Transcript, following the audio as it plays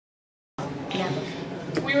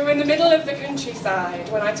We were in the middle of the countryside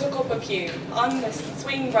when I took up a pew on the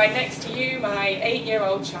swing right next to you, my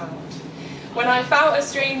 8-year-old child. When I felt a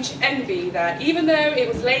strange envy that even though it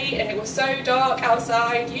was late and it was so dark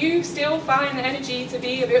outside, you still find the energy to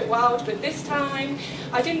be a bit wild, but this time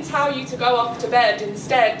I didn't tell you to go off to bed.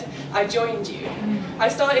 Instead, I joined you. I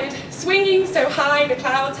started swinging so high the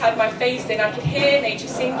clouds had my face in. I could hear nature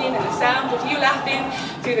singing and the sound of you laughing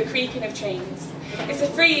through the creaking of chains. It's a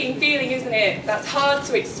freeing feeling, isn't it? That's hard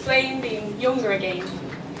to explain, being younger again.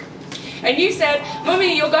 And you said,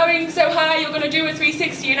 "Mummy, you're going so high, you're going to do a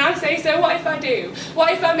 360. And I say, "So what if I do?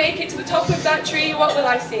 What if I make it to the top of that tree? What will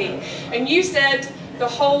I see?" And you said, "The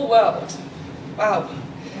whole world." Wow,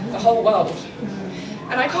 the whole world.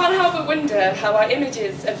 And I can't help but wonder how our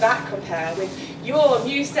images of that compare with your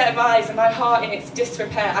new set of eyes and my heart in its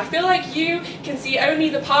disrepair. I feel like you can see only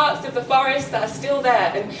the parts of the forest that are still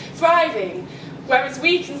there and thriving, whereas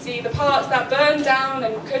we can see the parts that burned down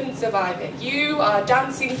and couldn't survive it. You are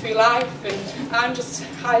dancing through life and I'm just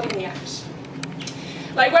hiding the ash.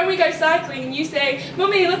 Like when we go cycling and you say,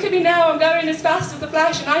 "Mummy, look at me now, I'm going as fast as the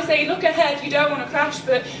flash," and I say, "Look ahead, you don't want to crash,"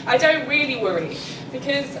 but I don't really worry,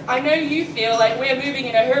 because I know you feel like we're moving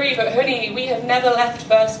in a hurry, but honey, we have never left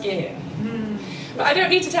first gear. But I don't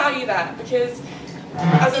need to tell you that, because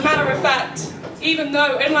as a matter of fact, even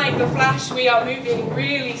though, unlike the Flash, we are moving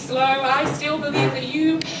really slow, I still believe that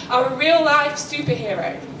you are a real-life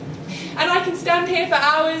superhero. And I can stand here for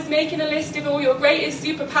hours making a list of all your greatest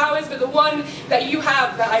superpowers, but the one that you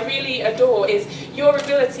have that I really adore is your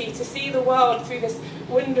ability to see the world through this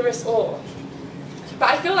wondrous awe. But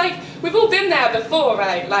I feel like we've all been there before,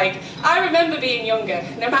 right? Like, I remember being younger.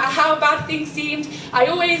 No matter how bad things seemed, I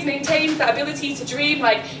always maintained that ability to dream.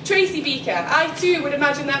 Like Tracy Beaker, I too would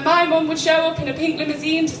imagine that my mum would show up in a pink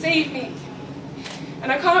limousine to save me.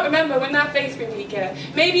 And I can't remember when that phase grew weaker.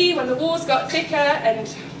 Maybe when the walls got thicker and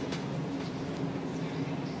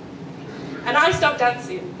I stopped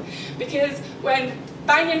dancing. Because when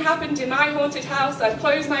banging happened in my haunted house, I'd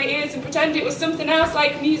close my ears and pretend it was something else,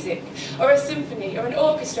 like music, or a symphony, or an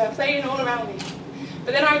orchestra playing all around me.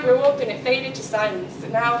 But then I grew up and it faded to silence,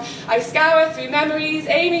 and now I scour through memories,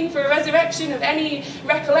 aiming for a resurrection of any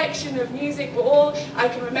recollection of music, but all I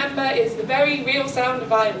can remember is the very real sound of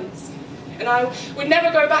violence. And I would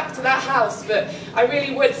never go back to that house, but I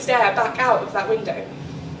really would stare back out of that window.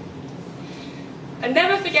 And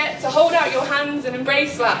never forget to hold out your hands and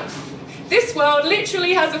embrace life. This world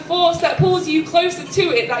literally has a force that pulls you closer to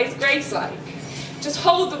it that is grace-like. Just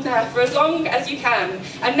hold them there for as long as you can,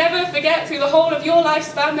 and never forget through the whole of your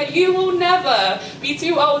lifespan that you will never be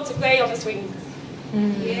too old to play on the swings.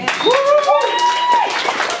 Yeah.